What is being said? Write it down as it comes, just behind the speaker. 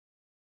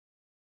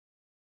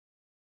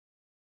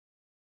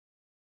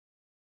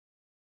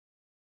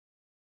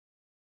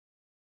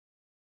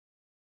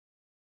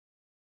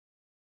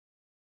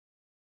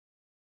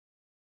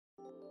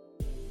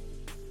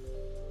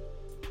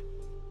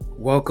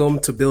Welcome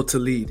to Build to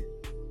Lead,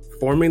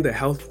 forming the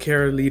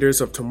healthcare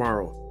leaders of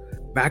tomorrow.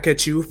 Back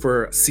at you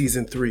for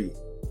season 3.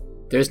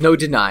 There's no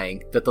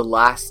denying that the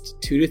last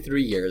 2 to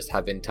 3 years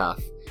have been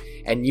tough,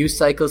 and news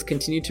cycles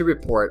continue to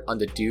report on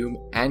the doom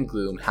and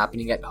gloom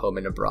happening at home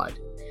and abroad.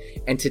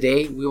 And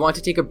today, we want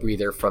to take a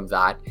breather from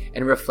that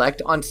and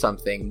reflect on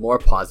something more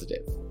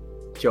positive: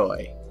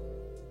 joy.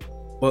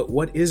 But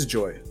what is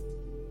joy?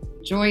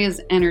 Joy is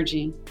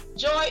energy.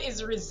 Joy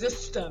is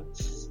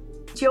resistance.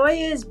 Joy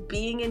is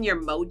being in your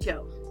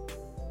mojo.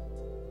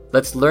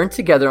 Let's learn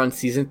together on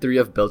season 3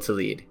 of Build to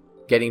Lead,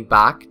 getting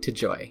back to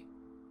joy.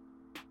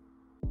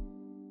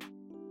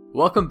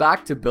 Welcome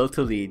back to Build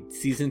to Lead,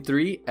 season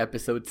 3,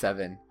 episode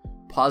 7,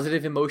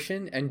 Positive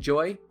Emotion and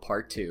Joy,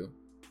 part 2.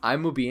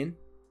 I'm Mubin.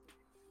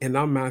 And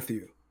I'm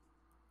Matthew.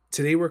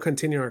 Today we're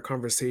continuing our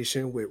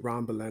conversation with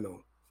Ron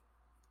Beleno.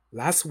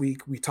 Last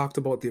week, we talked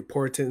about the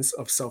importance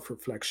of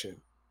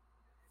self-reflection.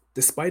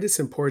 Despite its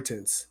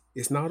importance,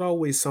 it's not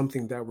always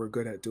something that we're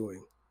good at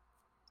doing.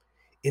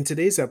 In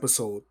today's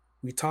episode,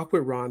 we talk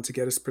with Ron to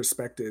get his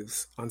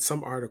perspectives on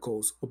some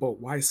articles about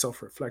why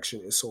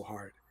self-reflection is so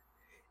hard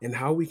and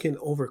how we can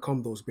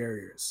overcome those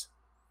barriers.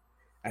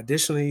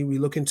 Additionally, we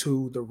look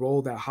into the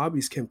role that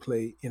hobbies can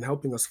play in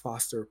helping us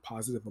foster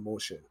positive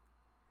emotion.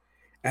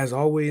 As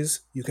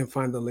always, you can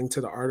find the link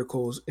to the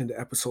articles in the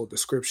episode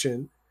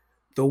description,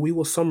 though we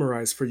will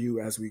summarize for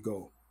you as we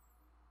go.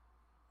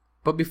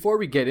 But before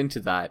we get into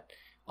that,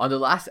 on the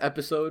last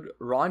episode,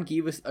 Ron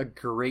gave us a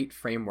great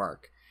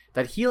framework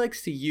that he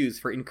likes to use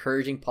for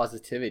encouraging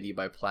positivity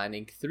by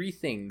planning 3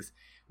 things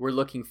we're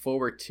looking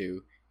forward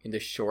to in the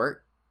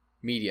short,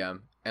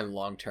 medium, and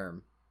long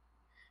term.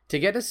 To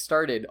get us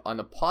started on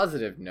a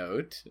positive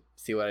note,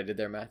 see what I did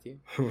there, Matthew?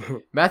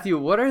 Matthew,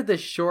 what are the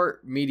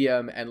short,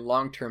 medium, and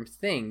long-term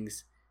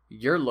things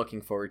you're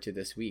looking forward to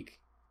this week?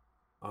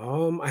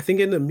 I think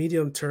in the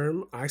medium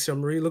term,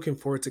 I'm really looking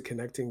forward to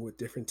connecting with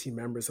different team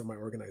members of my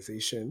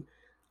organization.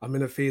 I'm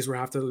in a phase where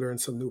I have to learn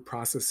some new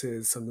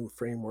processes, some new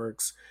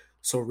frameworks.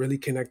 So really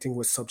connecting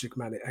with subject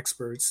matter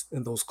experts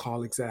and those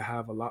colleagues that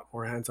have a lot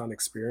more hands-on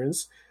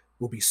experience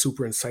will be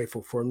super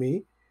insightful for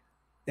me.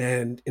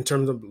 And in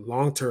terms of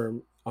long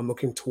term, I'm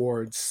looking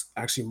towards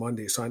actually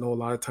Monday. So I know a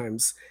lot of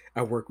times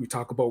at work we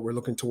talk about we're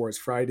looking towards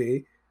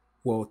Friday.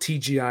 Well,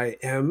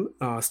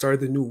 TGIM started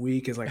the new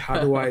week is like,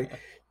 how do I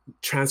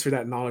transfer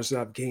that knowledge that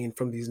I've gained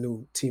from these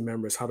new team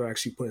members? How do I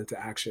actually put into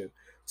action?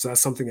 So that's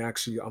something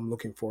actually I'm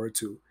looking forward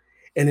to.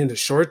 And in the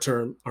short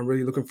term, I'm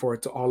really looking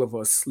forward to all of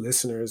us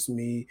listeners,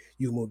 me,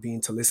 you,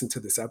 Mubin, to listen to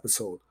this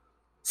episode.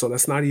 So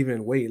let's not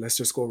even wait. Let's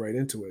just go right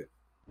into it.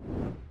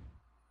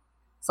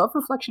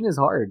 Self-reflection is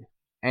hard.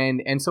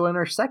 And so in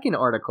our second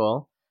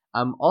article,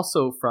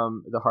 also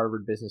from the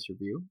Harvard Business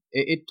Review,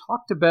 it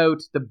talked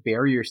about the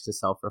barriers to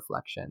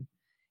self-reflection.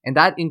 And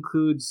that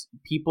includes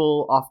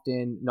people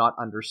often not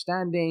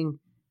understanding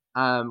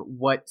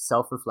what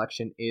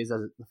self-reflection is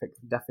as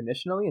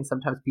definitionally. And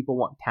sometimes people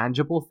want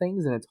tangible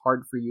things, and it's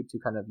hard for you to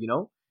kind of,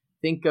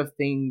 think of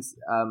things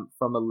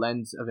from a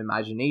lens of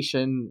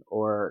imagination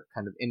or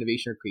kind of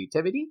innovation or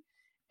creativity.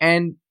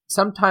 And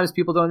sometimes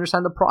people don't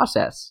understand the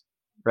process,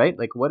 right?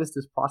 Like, what does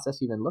this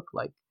process even look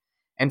like?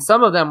 And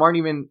some of them aren't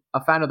even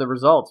a fan of the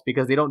results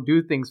because they don't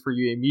do things for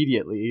you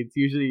immediately. It's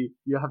usually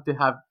you have to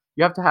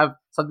have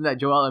something that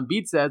Joel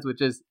Embiid says,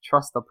 which is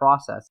trust the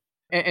process.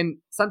 And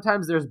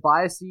sometimes there's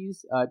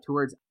biases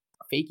towards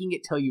faking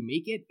it till you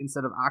make it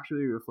instead of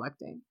actually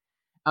reflecting.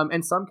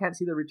 And some can't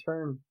see the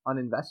return on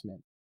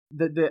investment.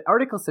 The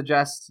article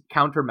suggests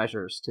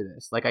countermeasures to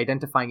this, like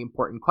identifying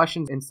important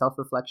questions in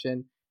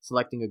self-reflection,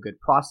 selecting a good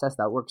process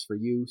that works for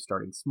you,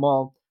 starting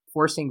small,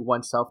 forcing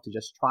oneself to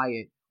just try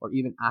it, or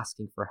even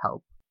asking for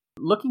help.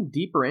 Looking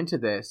deeper into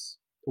this,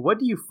 what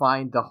do you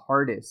find the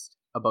hardest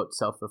about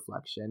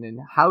self-reflection, and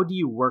how do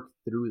you work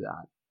through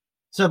that?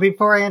 So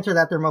before I answer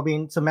that there,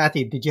 Mobeen, so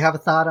Matthew, did you have a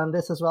thought on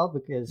this as well?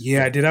 Because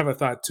yeah, I did have a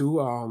thought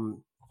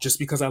too. Just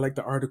because I like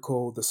the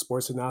article, the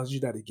sports analogy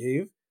that it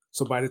gave.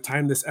 So by the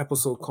time this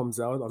episode comes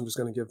out, I'm just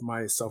going to give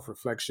my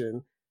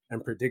self-reflection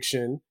and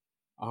prediction.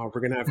 We're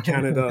going to have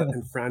Canada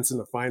and France in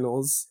the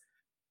finals.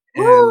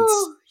 And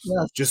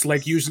yes, just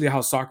like usually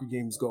how soccer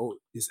games go,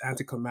 is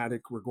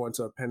anticlimactic. We're going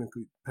to a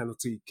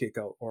penalty kick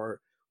out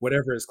or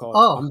whatever it's called.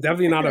 I'm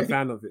definitely not a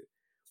fan of it.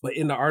 But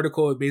in the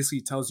article, it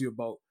basically tells you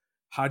about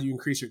how do you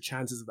increase your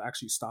chances of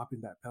actually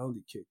stopping that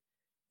penalty kick.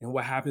 And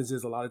what happens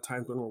is a lot of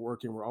times when we're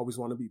working, we always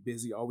want to be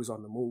busy, always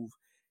on the move.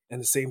 And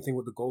the same thing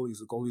with the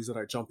goalies that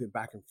are jumping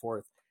back and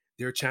forth,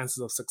 their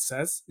chances of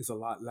success is a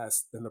lot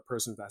less than the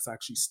person that's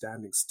actually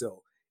standing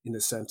still in the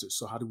center.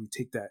 So how do we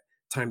take that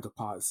time to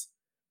pause?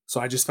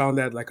 So I just found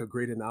that like a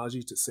great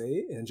analogy to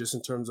say. And just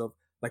in terms of,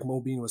 like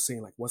Mobeen was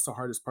saying, like, what's the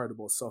hardest part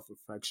about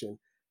self-reflection?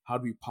 How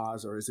do we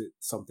pause, or is it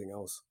something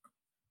else?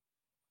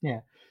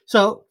 Yeah.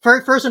 So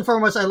first and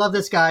foremost, I love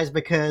this, guys,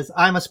 because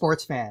I'm a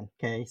sports fan.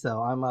 Okay.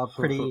 So I'm a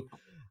pretty,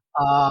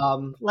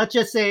 let's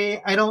just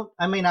say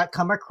I may not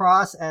come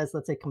across as,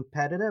 let's say,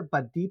 competitive,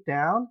 but deep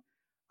down,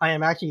 I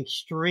am actually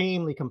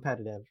extremely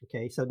competitive.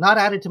 Okay. So not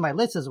added to my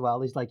list as well.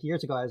 At least like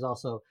years ago, I was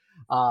also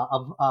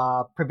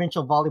of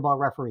provincial volleyball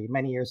referee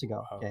many years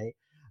ago. Wow. Okay.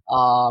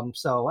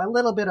 So a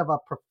little bit of a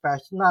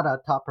not a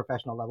top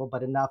professional level,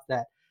 but enough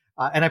that,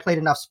 and I played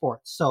enough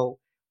sports. So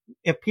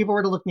if people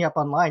were to look me up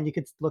online, you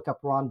could look up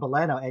Ron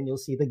Boleno and you'll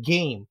see the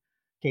game.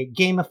 Okay.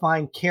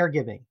 Gamifying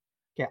caregiving.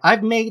 Okay.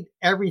 I've made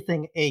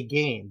everything a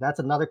game. That's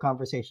another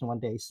conversation one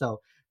day.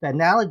 So the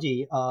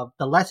analogy of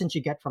the lessons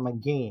you get from a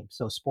game.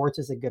 So sports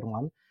is a good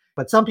one.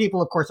 But some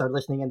people, of course, are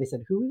listening and they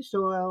said, who is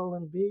Joel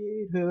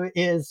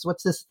Embiid?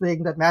 What's this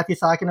thing that Matthew's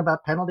talking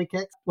about, penalty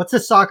kicks? What's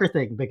this soccer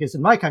thing? Because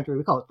in my country,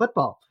 we call it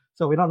football.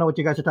 So we don't know what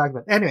you guys are talking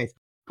about. Anyways,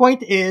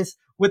 point is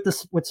with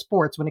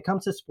sports, when it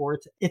comes to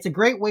sports, it's a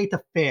great way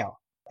to fail.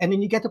 And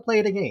then you get to play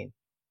it again.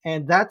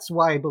 And that's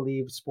why I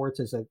believe sports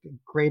is a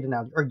great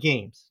analogy, or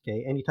games,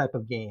 okay? Any type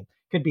of game.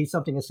 Could be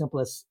something as simple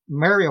as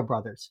Mario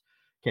Brothers,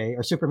 okay?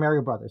 Or Super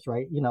Mario Brothers,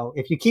 right? You know,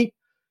 if you keep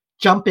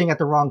jumping at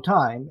the wrong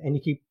time and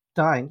you keep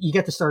dying, you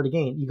get to start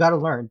again. You got to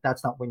learn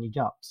that's not when you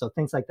jump. So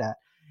things like that.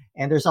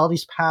 And there's all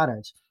these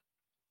patterns.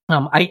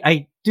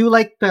 I do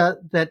like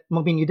that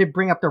Mobeen, you did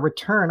bring up the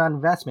return on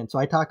investment. So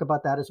I talk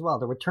about that as well.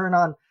 The return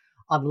on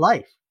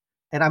life.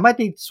 And I might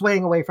be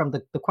swaying away from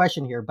the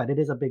question here, but it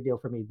is a big deal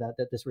for me that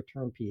this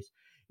return piece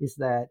is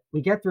that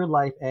we get through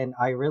life. And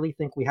I really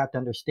think we have to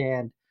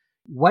understand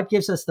what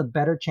gives us the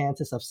better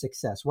chances of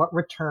success. What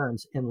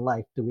returns in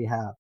life do we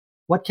have?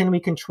 What can we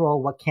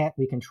control? What can't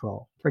we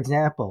control? For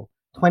example,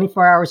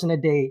 24 hours in a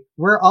day,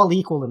 we're all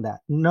equal in that.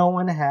 No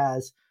one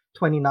has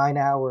 29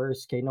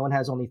 hours. Okay, no one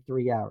has only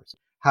 3 hours.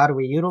 How do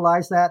we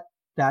utilize that?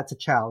 That's a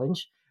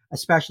challenge,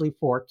 especially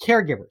for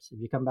caregivers. If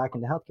you come back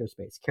in the healthcare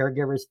space,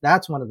 caregivers,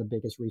 that's one of the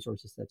biggest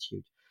resources that's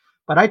huge.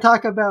 But I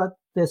talk about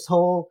this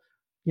whole,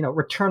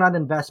 return on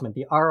investment.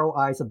 The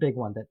ROI is a big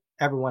one that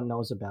everyone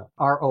knows about.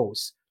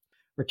 ROs,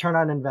 return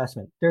on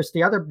investment. There's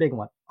the other big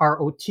one,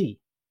 ROT,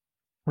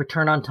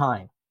 return on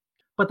time.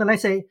 But then I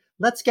say,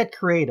 let's get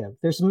creative.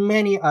 There's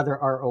many other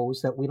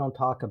ROs that we don't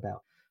talk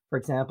about. For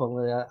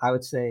example, I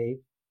would say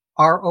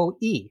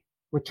ROE,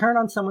 return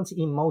on someone's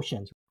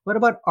emotions. What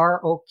about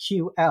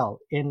ROQL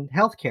in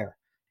healthcare?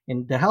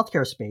 In the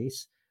healthcare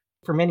space,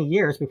 for many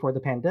years before the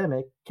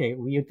pandemic, okay,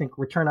 you'd think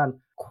return on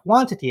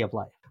quantity of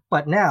life.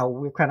 But now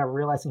we're kind of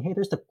realizing, hey,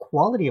 there's the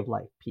quality of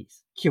life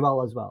piece,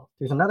 QL as well.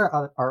 There's another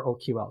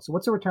ROQL. So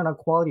what's the return on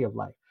quality of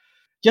life?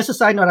 Just a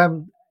side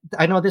note,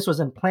 I know this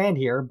wasn't planned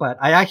here, but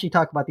I actually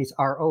talk about these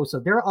ROs. So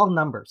they're all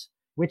numbers,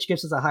 which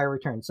gives us a higher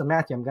return. So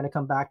Matthew, I'm going to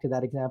come back to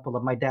that example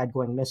of my dad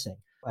going missing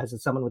as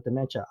someone with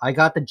dementia. I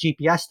got the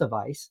GPS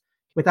device.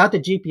 Without the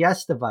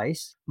GPS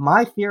device,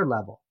 my fear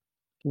level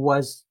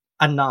was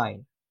a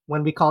 9.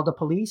 When we called the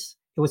police,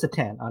 it was a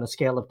 10 on a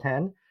scale of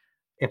 10.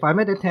 If I'm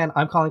at a 10,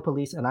 I'm calling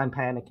police and I'm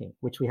panicking,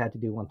 which we had to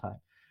do one time.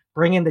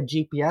 Bring in the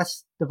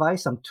GPS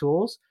device, some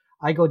tools.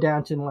 I go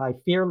down to my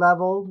fear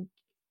level,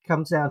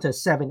 comes down to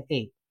 7,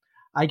 8.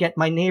 I get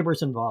my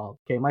neighbors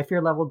involved. Okay, my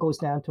fear level goes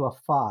down to a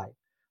 5.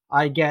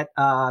 I get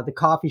the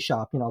coffee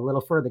shop, a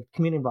little further,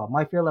 community involved.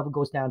 My fear level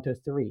goes down to a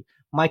 3.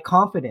 My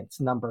confidence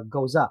number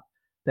goes up.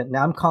 That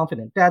now I'm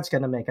confident Dad's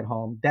going to make it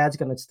home. Dad's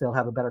going to still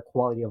have a better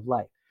quality of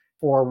life.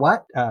 For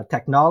what?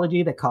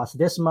 Technology that costs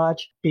this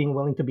much, being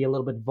willing to be a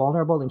little bit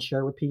vulnerable and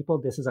share with people,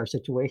 this is our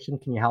situation.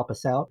 Can you help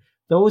us out?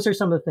 Those are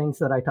some of the things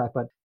that I talk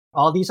about.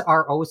 All these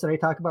ROs that I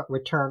talk about,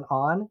 return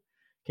on,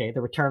 okay,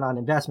 the return on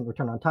investment,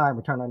 return on time,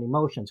 return on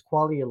emotions,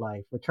 quality of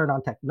life, return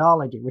on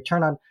technology,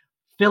 return on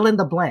fill in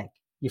the blank.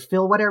 You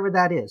fill whatever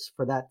that is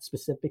for that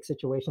specific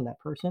situation, that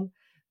person,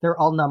 they're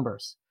all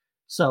numbers.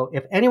 So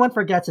if anyone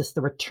forgets, it's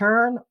the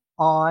return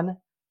on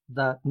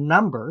the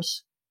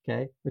numbers,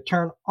 okay?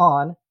 Return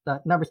on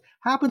the numbers.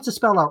 Happens to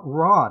spell out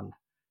Ron,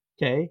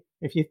 okay?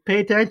 If you pay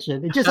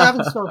attention, it just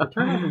happens to spell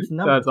return on these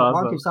numbers. That's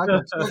awesome. Ron keeps talking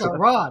about, it spells out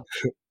Ron.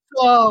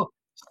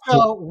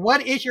 So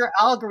what is your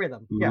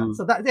algorithm? Yeah.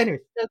 So that, anyway,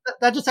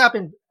 that just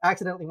happened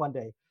accidentally one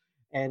day.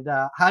 And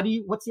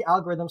what's the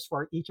algorithms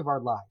for each of our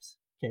lives,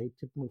 okay,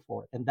 to move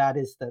forward? And that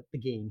is the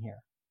game here.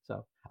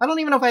 So I don't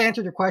even know if I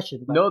answered your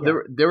question. But no,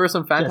 yeah, there were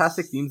some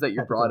fantastic themes that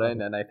you brought in,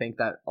 and I think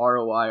that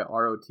ROI,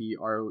 ROT,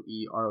 ROE,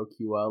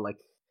 ROQL, like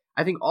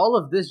I think all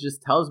of this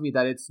just tells me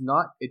that it's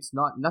not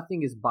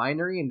nothing is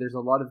binary, and there's a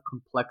lot of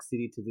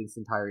complexity to this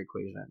entire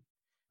equation.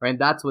 Right? And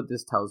that's what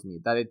this tells me.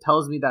 That it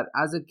tells me that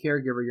as a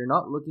caregiver, you're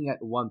not looking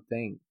at one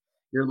thing.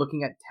 You're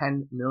looking at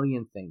 10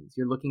 million things.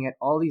 You're looking at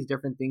all these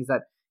different things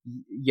that,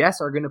 yes,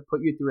 are going to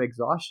put you through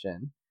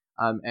exhaustion,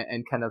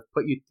 and kind of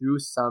put you through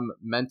some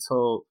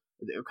mental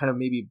kind of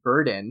maybe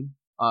burden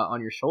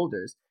on your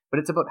shoulders. But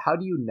it's about how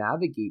do you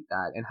navigate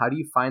that, and how do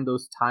you find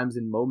those times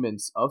and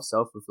moments of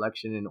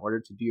self-reflection in order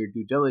to do your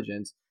due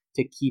diligence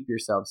to keep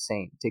yourself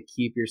sane, to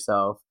keep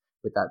yourself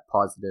with that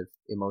positive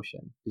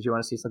emotion. Did you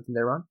want to say something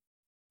there, Ron?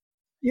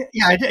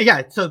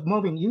 Yeah. So,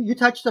 Mobeen, you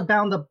touched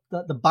upon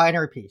the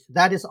binary piece.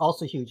 That is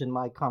also huge in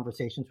my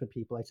conversations with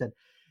people. I said,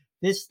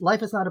 this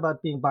life is not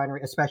about being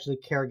binary, especially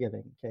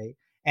caregiving. Okay,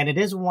 and it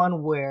is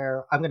one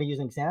where I'm going to use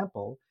an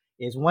example.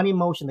 Is one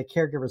emotion that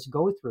caregivers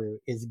go through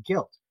is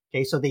guilt.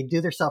 Okay, so they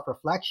do their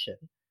self-reflection.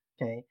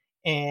 Okay,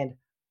 and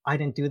I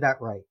didn't do that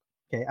right.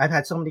 Okay, I've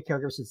had so many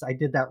caregivers say I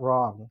did that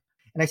wrong,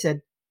 and I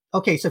said,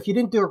 okay, so if you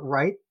didn't do it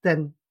right,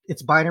 then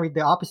it's binary.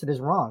 The opposite is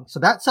wrong. So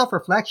that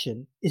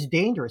self-reflection is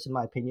dangerous, in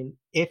my opinion,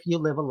 if you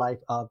live a life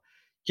of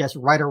just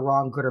right or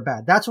wrong, good or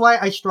bad. That's why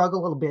I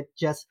struggle a little bit.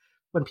 Just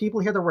when people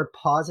hear the word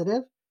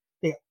positive,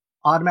 they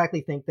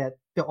automatically think that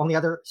the only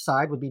other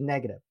side would be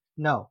negative.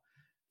 No,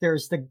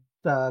 there's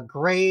the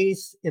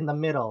grays in the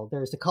middle.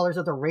 There's the colors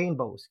of the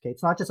rainbows. Okay,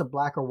 it's not just a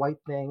black or white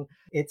thing.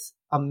 It's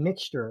a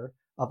mixture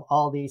of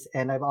all these.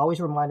 And I've always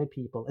reminded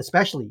people,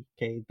 especially,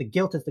 okay, the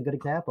guilt is the good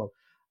example.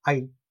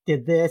 I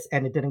did this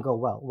and it didn't go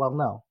well. Well,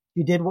 no,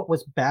 you did what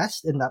was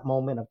best in that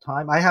moment of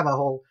time. I have a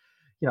whole,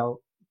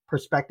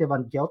 perspective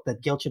on guilt,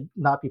 that guilt should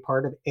not be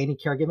part of any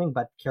caregiving,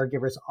 but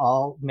caregivers,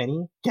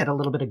 many get a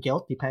little bit of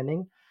guilt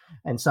depending.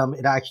 And some,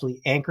 it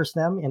actually anchors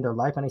them in their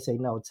life. And I say,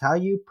 no, it's how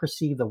you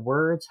perceive the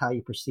words, how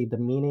you perceive the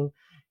meaning.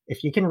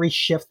 If you can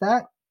reshift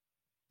that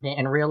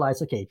and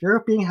realize, okay, if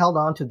you're being held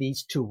on to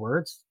these two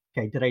words,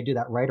 okay, did I do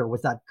that right? Or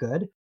was that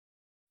good?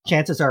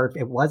 Chances are, if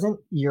it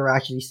wasn't, you're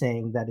actually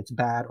saying that it's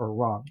bad or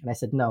wrong. And I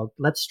said, no,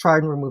 let's try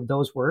and remove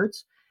those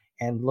words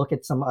and look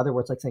at some other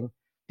words, like saying,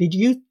 did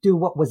you do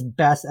what was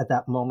best at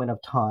that moment of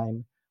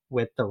time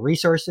with the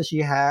resources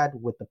you had,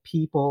 with the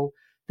people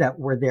that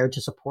were there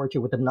to support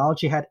you, with the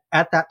knowledge you had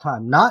at that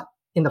time? Not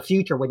in the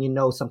future when you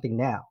know something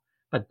now,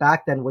 but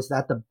back then, was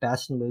that the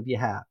best move you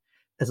have?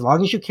 As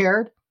long as you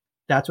cared,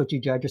 that's what you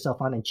judge yourself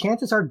on. And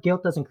chances are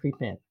guilt doesn't creep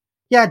in.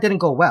 Yeah, it didn't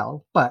go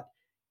well, but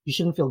you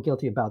shouldn't feel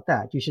guilty about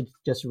that. You should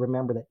just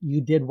remember that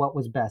you did what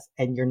was best,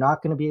 and you're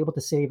not going to be able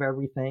to save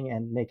everything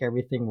and make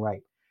everything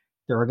right.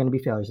 There are going to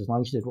be failures as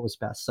long as you did what was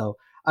best. So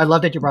I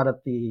love that you brought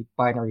up the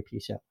binary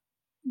piece. Yeah.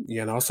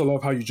 Yeah, and I also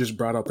love how you just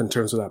brought up in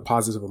terms of that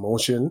positive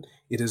emotion.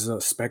 It is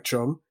a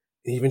spectrum.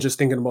 And even just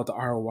thinking about the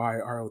ROI,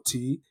 ROT,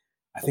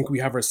 I think we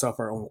have ourselves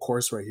our own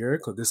course right here,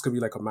 because this could be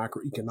like a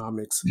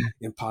macroeconomics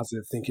in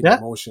positive thinking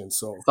emotion.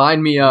 So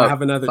sign me up. I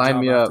have another sign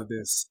job me after up.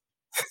 this.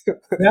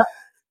 Yeah.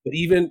 But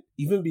even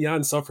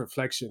beyond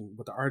self-reflection,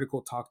 what the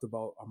article talked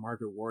about,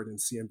 Margaret Ward in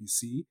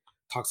CNBC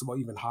talks about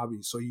even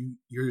hobbies. So you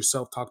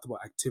yourself talked about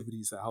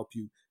activities that help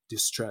you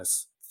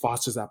distress,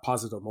 fosters that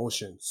positive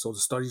emotion. So the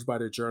studies by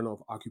the Journal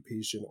of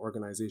Occupation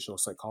Organizational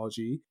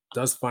Psychology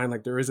does find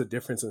like there is a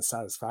difference in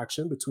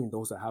satisfaction between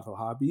those that have a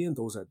hobby and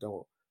those that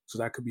don't. So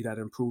that could be that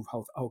improved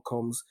health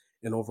outcomes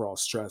and overall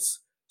stress.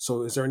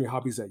 So is there any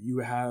hobbies that you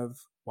have?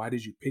 Why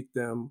did you pick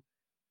them?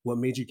 What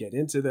made you get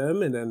into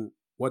them? And then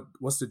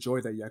what's the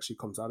joy that actually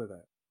comes out of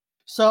that?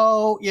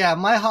 So yeah,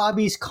 my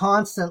hobbies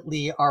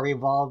constantly are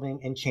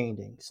evolving and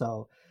changing.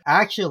 So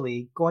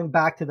actually, going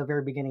back to the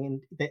very beginning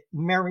in the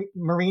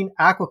marine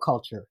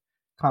aquaculture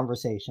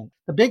conversation,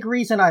 the big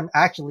reason I'm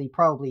actually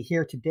probably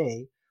here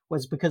today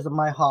was because of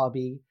my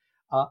hobby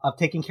of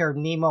taking care of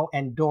Nemo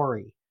and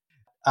Dory.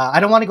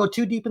 I don't want to go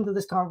too deep into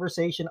this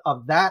conversation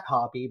of that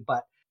hobby,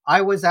 but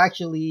I was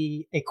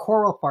actually a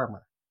coral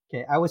farmer.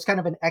 Okay, I was kind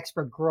of an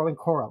expert growing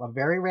coral, a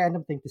very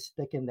random thing to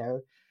stick in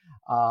there.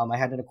 I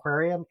had an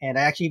aquarium, and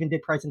I actually even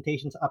did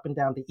presentations up and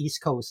down the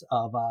East Coast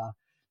of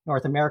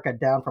North America,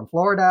 down from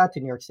Florida to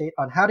New York State,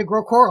 on how to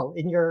grow coral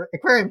in your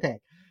aquarium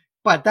tank.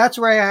 But that's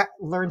where I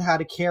learned how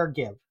to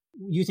caregive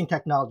using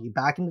technology.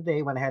 Back in the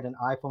day when I had an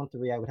iPhone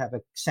 3, I would have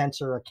a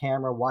sensor, a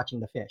camera watching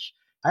the fish.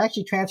 I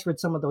actually transferred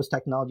some of those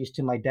technologies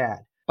to my dad.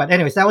 But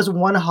anyways, that was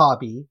one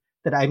hobby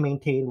that I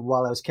maintained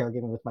while I was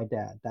caregiving with my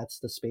dad. That's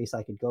the space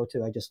I could go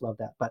to. I just love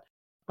that.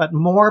 But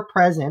more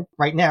present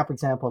right now, for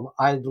example,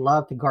 I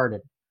love to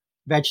garden,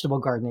 vegetable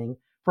gardening.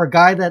 For a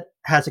guy that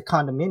has a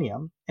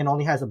condominium and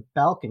only has a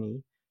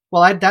balcony,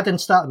 well, that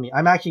didn't stop me.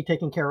 I'm actually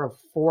taking care of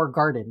 4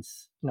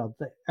 gardens,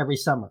 every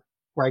summer,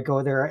 where I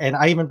go there, and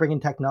I even bring in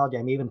technology.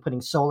 I'm even putting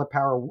a solar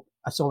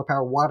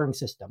power watering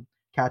system,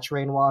 catch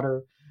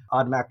rainwater,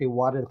 automatically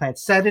water the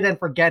plants, set it and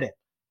forget it.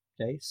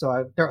 Okay,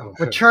 so the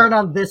return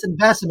on this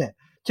investment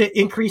to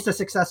increase the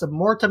success of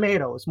more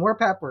tomatoes, more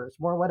peppers,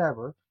 more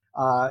whatever,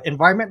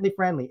 environmentally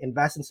friendly,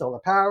 invest in solar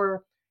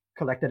power,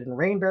 collect it in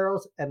rain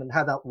barrels, and then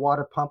have that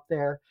water pump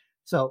there.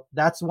 So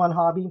that's one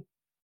hobby.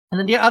 And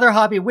then the other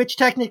hobby, which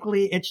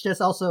technically it's just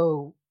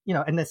also,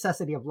 a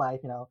necessity of life.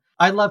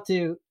 I love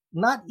to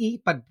not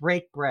eat, but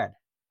break bread.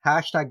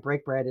 Hashtag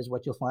break bread is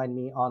what you'll find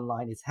me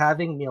online, is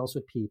having meals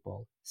with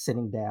people,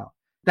 sitting down.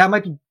 That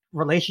might be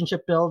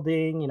relationship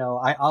building.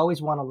 I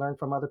always want to learn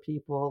from other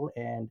people,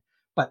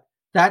 but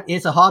that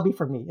is a hobby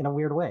for me in a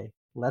weird way.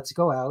 Let's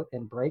go out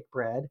and break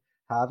bread,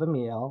 have a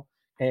meal,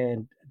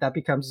 and that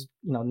becomes,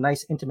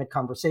 nice, intimate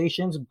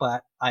conversations,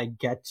 but I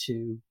get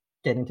to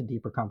get into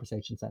deeper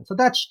conversations then. So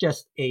that's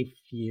just a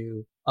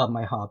few of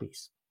my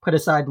hobbies. Put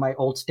aside my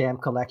old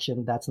stamp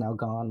collection, that's now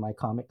gone. My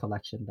comic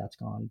collection, that's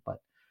gone. But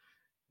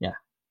yeah.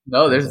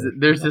 No,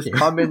 there's this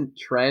common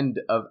trend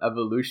of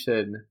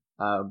evolution,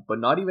 but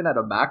not even at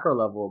a macro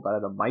level, but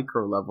at a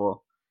micro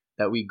level,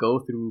 that we go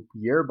through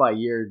year by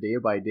year, day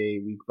by day,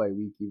 week by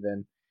week,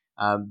 even.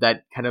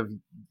 That kind of,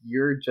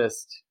 you're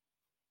just,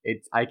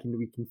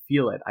 we can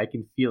feel it. I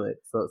can feel it.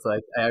 So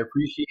I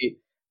appreciate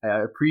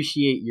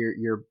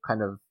your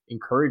kind of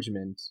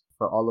encouragement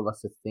for all of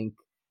us to think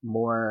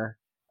more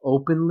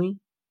openly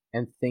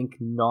and think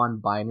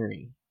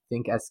non-binary,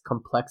 think as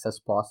complex as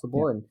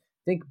possible and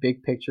think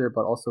big picture,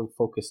 but also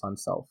focus on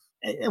self.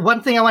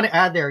 One thing I want to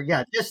add there,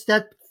 just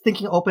that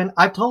thinking open.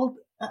 I've told,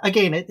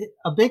 again,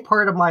 a big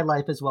part of my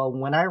life as well,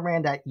 when I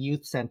ran that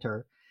youth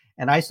center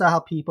and I saw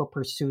how people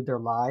pursued their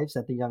lives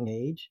at the young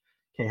age,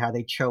 okay, how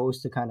they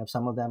chose to kind of,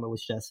 some of them, it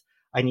was just,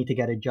 I need to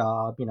get a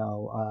job,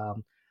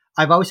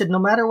 I've always said, no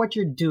matter what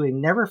you're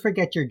doing, never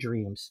forget your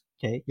dreams,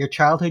 okay, your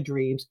childhood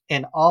dreams.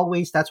 And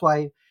always, that's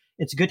why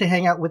it's good to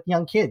hang out with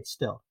young kids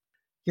still.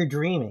 You're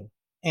dreaming.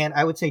 And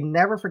I would say,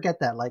 never forget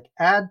that. Like,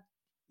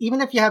 even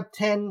if you have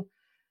 10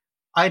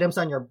 items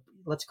on your,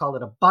 let's call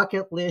it a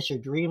bucket list, your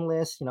dream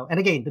list, and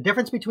again, the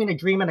difference between a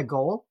dream and a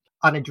goal.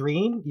 On a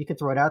dream, you could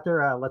throw it out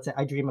there. Let's say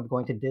I dream of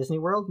going to Disney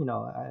World.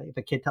 If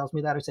a kid tells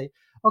me that, I say,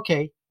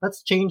 okay,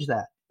 let's change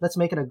that. Let's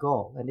make it a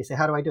goal. And they say,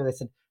 how do I do it? I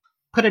said,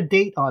 put a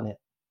date on it.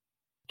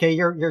 Okay,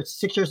 you're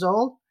 6 years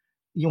old.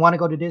 You want to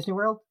go to Disney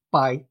World?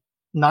 By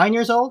 9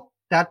 years old,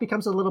 that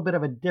becomes a little bit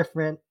of a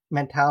different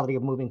mentality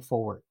of moving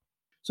forward.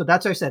 So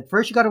that's what I said.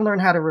 First, you got to learn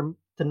how to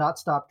not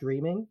stop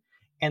dreaming.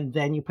 And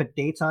then you put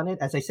dates on it.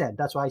 As I said,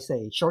 that's why I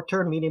say short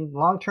term, medium,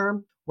 long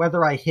term,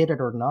 whether I hit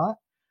it or not.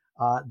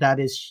 That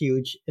is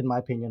huge, in my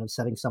opinion, of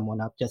setting someone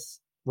up.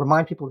 Just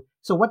remind people,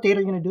 so what date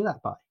are you going to do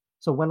that by?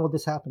 So when will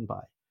this happen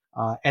by?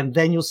 And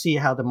then you'll see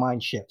how the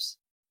mind shifts.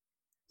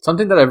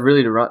 Something that I've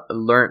really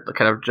learned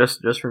kind of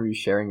just from you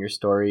sharing your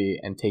story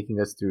and taking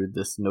us through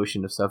this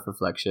notion of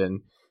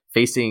self-reflection,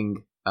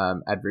 facing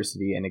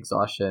adversity and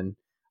exhaustion,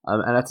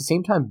 and at the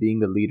same time being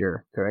the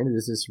leader, correct?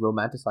 There's this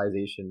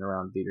romanticization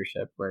around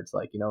leadership where it's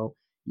like,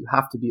 you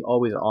have to be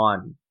always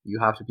on, you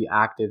have to be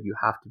active, you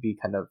have to be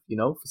kind of,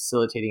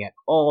 facilitating at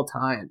all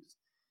times.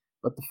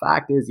 But the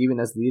fact is, even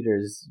as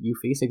leaders, you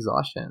face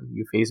exhaustion,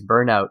 you face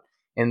burnout.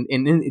 And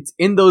it's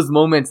in those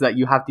moments that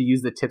you have to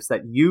use the tips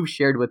that you've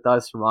shared with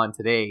us, Ron,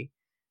 today.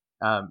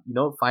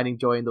 Finding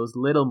joy in those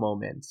little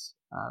moments,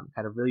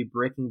 kind of really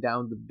breaking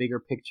down the bigger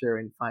picture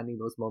and finding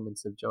those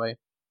moments of joy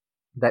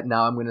that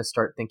now I'm going to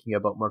start thinking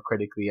about more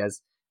critically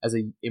as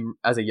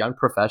a young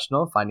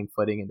professional finding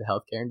footing in the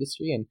healthcare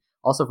industry, and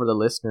also for the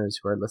listeners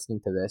who are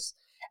listening to this.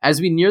 As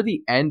we near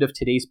the end of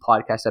today's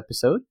podcast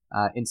episode,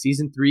 in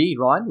season 3,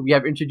 Ron, we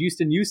have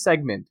introduced a new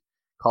segment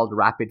called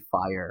Rapid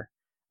Fire.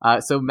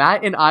 So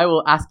Matt and I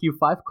will ask you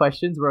 5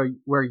 questions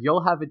where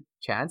you'll have a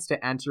chance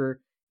to answer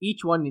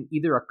each one in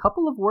either a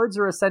couple of words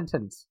or a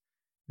sentence.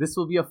 This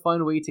will be a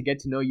fun way to get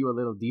to know you a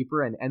little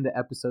deeper and end the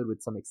episode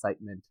with some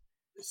excitement.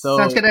 So,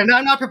 sounds good.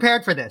 I'm not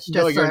prepared for this.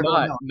 No, you're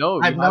not. No,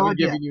 we haven't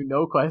given you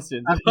no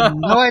questions. I have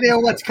no idea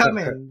what's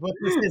coming, what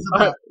this is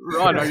about.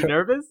 Ron, are you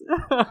nervous?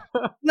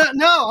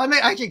 No, I'm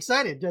actually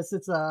excited.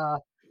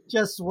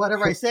 Just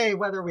whatever I say,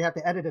 whether we have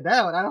to edit it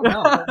out, I don't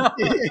know.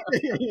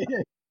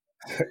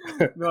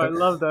 No, I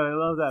love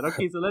that.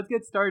 Okay, so let's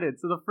get started.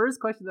 So the first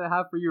question that I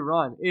have for you,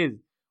 Ron, is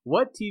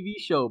what TV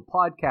show,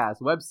 podcast,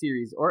 web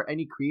series, or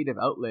any creative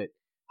outlet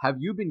have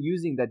you been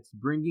using that's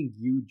bringing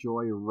you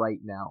joy right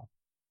now?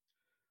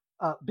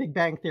 Big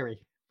Bang Theory.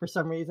 For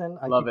some reason,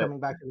 I Love keep it. coming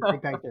back to the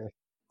Big Bang Theory.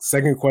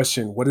 Second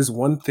question, what is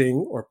one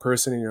thing or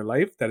person in your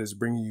life that is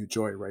bringing you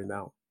joy right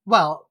now?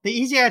 Well, the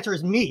easy answer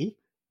is me.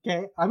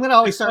 Okay, I'm going to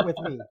always start with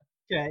me.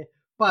 Okay,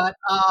 but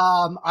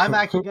I'm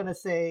actually going to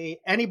say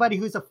anybody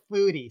who's a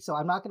foodie. So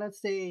I'm not going to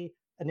say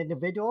an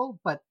individual,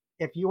 but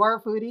if you are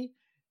a foodie,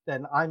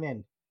 then I'm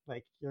in.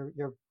 Like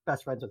you're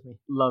best friends with me.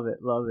 Love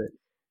it.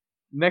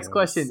 Next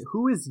question,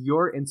 who is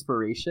your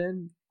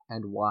inspiration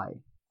and why?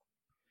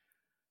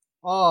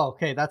 Oh,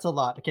 okay, that's a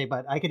lot. Okay,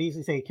 but I could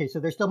easily say, okay, so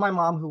there's still my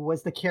mom who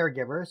was the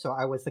caregiver. So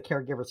I was the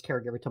caregiver's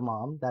caregiver to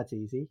mom. That's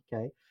easy.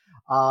 Okay.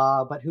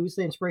 But who's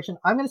the inspiration?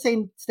 I'm going to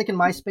say stick in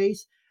my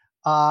space.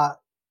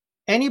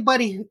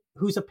 Anybody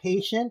who's a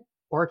patient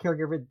or a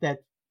caregiver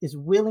that is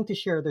willing to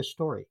share their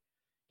story.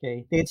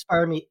 Okay. They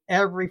inspire me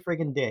every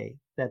friggin' day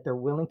that they're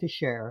willing to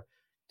share,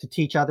 to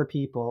teach other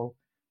people,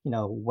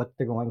 what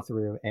they're going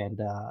through. And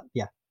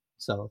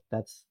so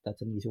that's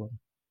an easy one.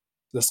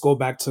 Let's go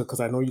back to, because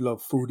I know you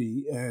love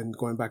foodie, and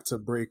going back to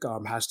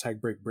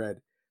hashtag break bread.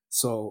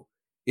 So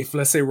if,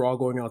 let's say we're all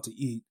going out to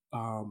eat,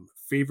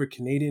 favorite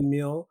Canadian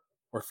meal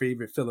or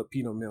favorite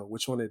Filipino meal,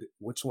 which one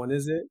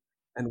is it?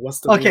 And what's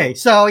the Okay, meal?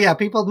 so yeah,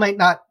 people might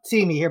not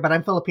see me here, but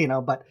I'm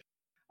Filipino, but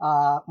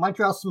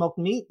Montreal smoked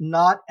meat,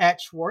 not at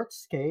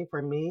Schwartz. Okay,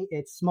 for me,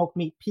 it's smoked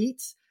meat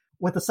Pete's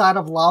with a side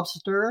of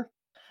lobster.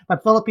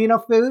 But Filipino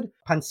food,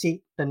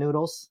 pancit, the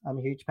noodles. I'm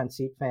a huge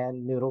pancit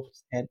fan,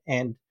 noodles.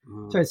 And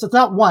so it's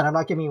not one. I'm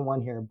not giving you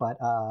one here, but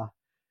I'll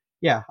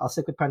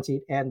stick with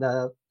pancit. And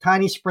the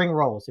tiny spring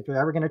rolls. If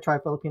you're ever going to try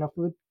Filipino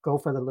food, go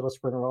for the little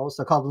spring rolls.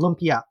 They're called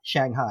lumpia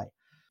Shanghai.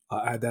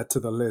 I'll add that to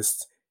the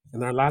list.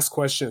 And our last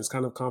question is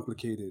kind of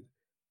complicated.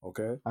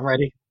 Okay? I'm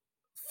ready.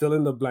 Fill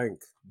in the blank.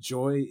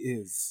 Joy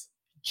is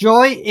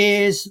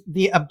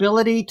the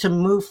ability to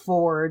move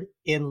forward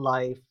in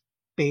life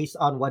based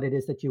on what it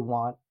is that you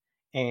want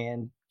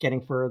and getting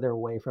further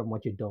away from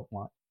what you don't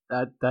want.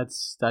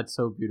 That's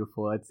so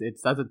beautiful.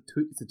 It's a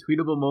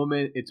tweetable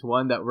moment. It's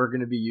one that we're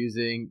going to be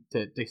using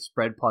to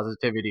spread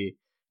positivity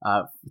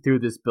through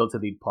this Built to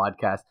Lead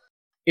podcast.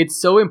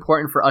 It's so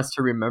important for us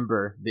to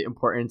remember the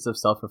importance of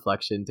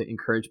self-reflection to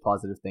encourage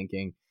positive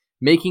thinking,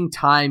 making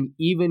time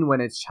even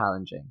when it's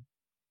challenging.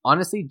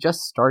 Honestly,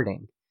 just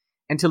starting.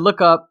 And to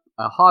look up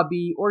a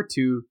hobby or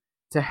two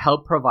to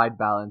help provide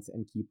balance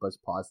and keep us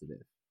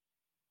positive.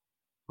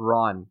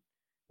 Ron,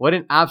 what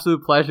an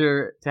absolute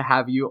pleasure to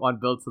have you on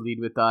Built to Lead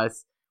with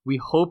us. We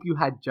hope you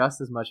had just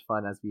as much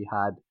fun as we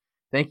had.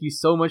 Thank you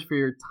so much for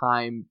your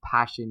time,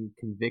 passion,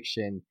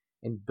 conviction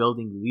in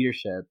building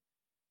leadership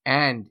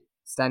and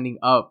standing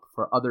up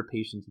for other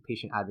patients,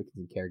 patient advocates,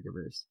 and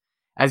caregivers.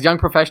 As young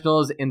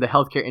professionals in the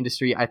healthcare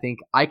industry, I think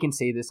I can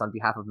say this on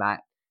behalf of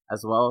Matt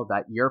as well,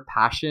 that your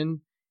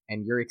passion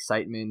and your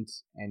excitement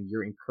and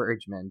your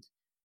encouragement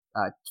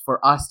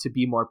for us to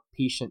be more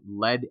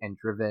patient-led and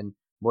driven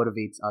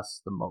motivates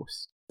us the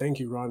most. Thank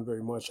you, Ron,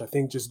 very much. I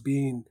think just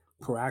being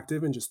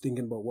proactive and just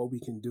thinking about what we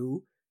can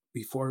do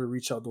before we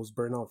reach out those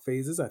burnout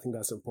phases, I think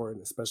that's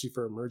important, especially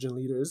for emerging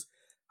leaders.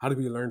 How do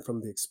we learn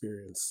from the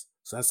experience?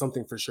 So that's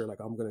something for sure, like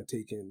I'm going to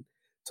take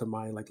into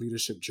my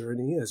leadership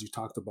journey, as you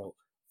talked about,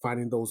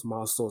 finding those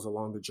milestones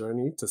along the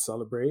journey to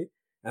celebrate,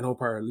 and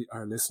hope our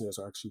listeners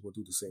actually will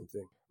do the same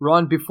thing.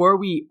 Ron, before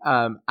we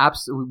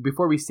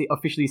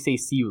officially say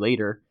see you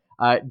later,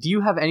 do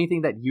you have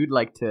anything that you'd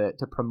like to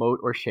promote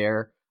or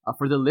share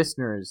for the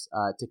listeners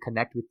to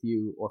connect with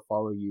you or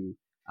follow you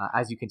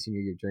as you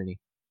continue your journey?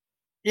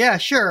 Yeah,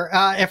 sure.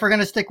 If we're going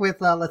to stick with,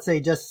 let's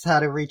say, just how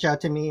to reach out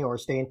to me or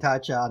stay in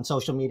touch on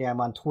social media, I'm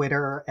on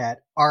Twitter at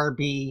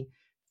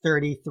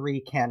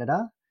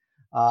RB33Canada.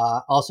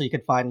 Also, you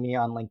could find me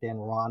on LinkedIn,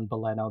 Ron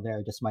Boleno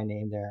there, just my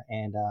name there.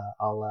 And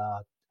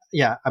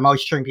I'm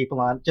always cheering people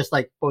on, just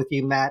like both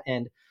you, Matt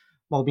and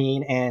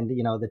Mobeen, and,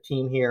 the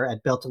team here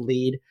at Built to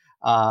Lead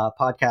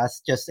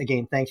podcast. Just,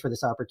 again, thanks for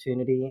this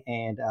opportunity.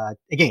 And,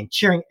 again,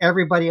 cheering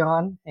everybody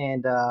on.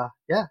 And,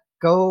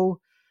 go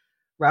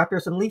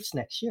Raptors and Leafs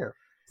next year.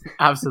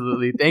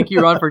 Absolutely. Thank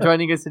you, Ron, for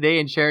joining us today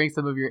and sharing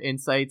some of your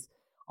insights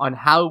on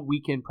how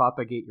we can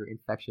propagate your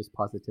infectious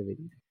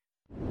positivity.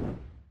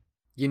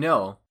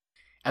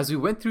 As we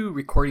went through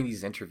recording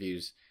these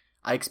interviews,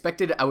 I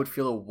expected I would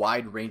feel a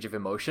wide range of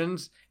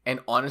emotions,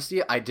 and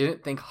honestly, I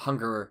didn't think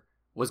hunger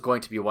was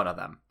going to be one of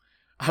them.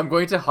 I'm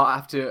going to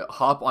have to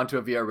hop onto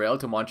a Via Rail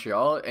to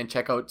Montreal and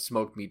check out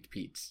Smoked Meat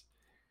Pete's.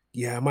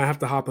 Yeah, I might have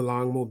to hop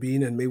along,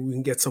 Mobeen, and maybe we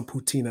can get some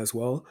poutine as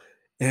well.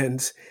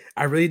 And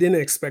I really didn't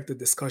expect the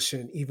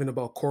discussion even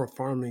about coral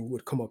farming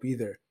would come up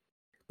either.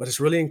 But it's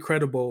really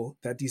incredible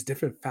that these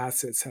different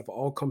facets have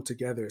all come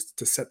together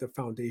to set the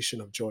foundation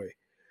of joy.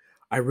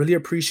 I really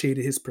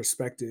appreciated his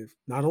perspective,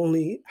 not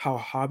only how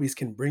hobbies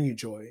can bring you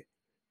joy,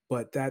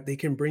 but that they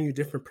can bring you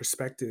different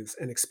perspectives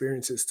and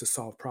experiences to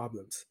solve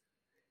problems.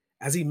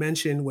 As he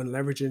mentioned, when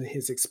leveraging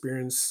his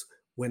experience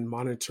when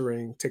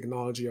monitoring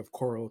technology of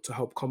Coral to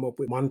help come up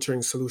with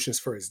monitoring solutions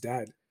for his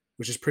dad,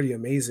 which is pretty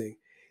amazing.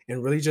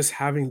 And really just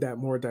having that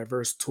more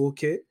diverse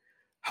toolkit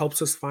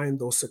helps us find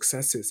those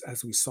successes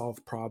as we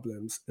solve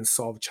problems and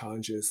solve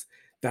challenges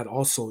that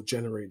also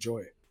generate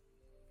joy.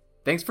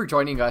 Thanks for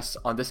joining us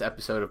on this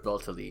episode of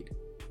Built to Lead.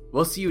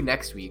 We'll see you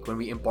next week when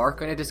we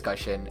embark on a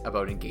discussion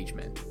about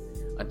engagement.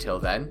 Until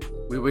then,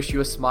 we wish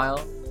you a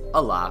smile,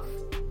 a laugh,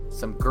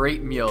 some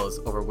great meals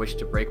over which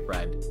to break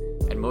bread,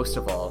 and most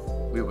of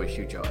all, we wish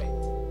you joy.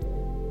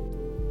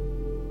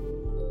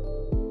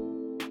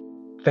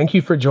 Thank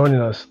you for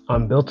joining us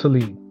on Built to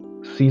Lead,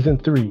 Season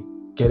 3,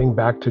 Getting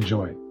Back to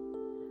Joy.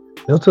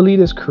 Built to Lead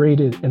is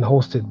created and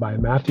hosted by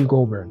Matthew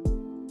Goulburn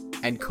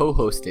and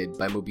co-hosted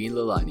by Mobeen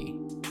Lalani.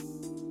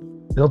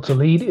 Built to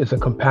Lead is a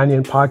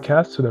companion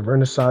podcast to the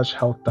Vernissage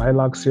Health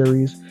Dialogue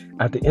Series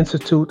at the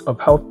Institute of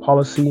Health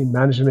Policy,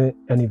 Management,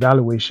 and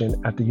Evaluation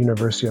at the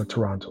University of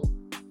Toronto.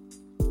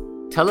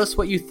 Tell us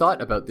what you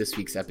thought about this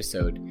week's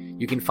episode.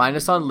 You can find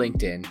us on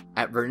LinkedIn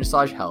at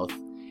Vernissage Health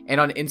and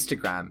on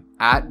Instagram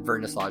at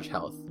Vernissage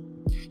Health.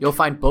 You'll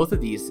find both of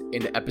these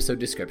in the episode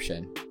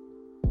description.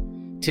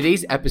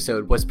 Today's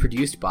episode was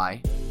produced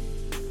by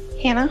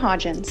Hannah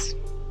Hodgins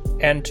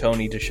and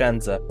Tony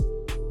DeShenza,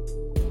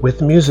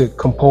 with music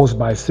composed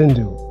by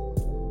Sindhu.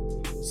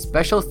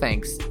 Special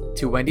thanks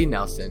to Wendy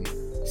Nelson,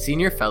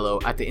 Senior Fellow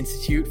at the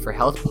Institute for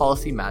Health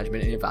Policy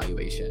Management and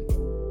Evaluation.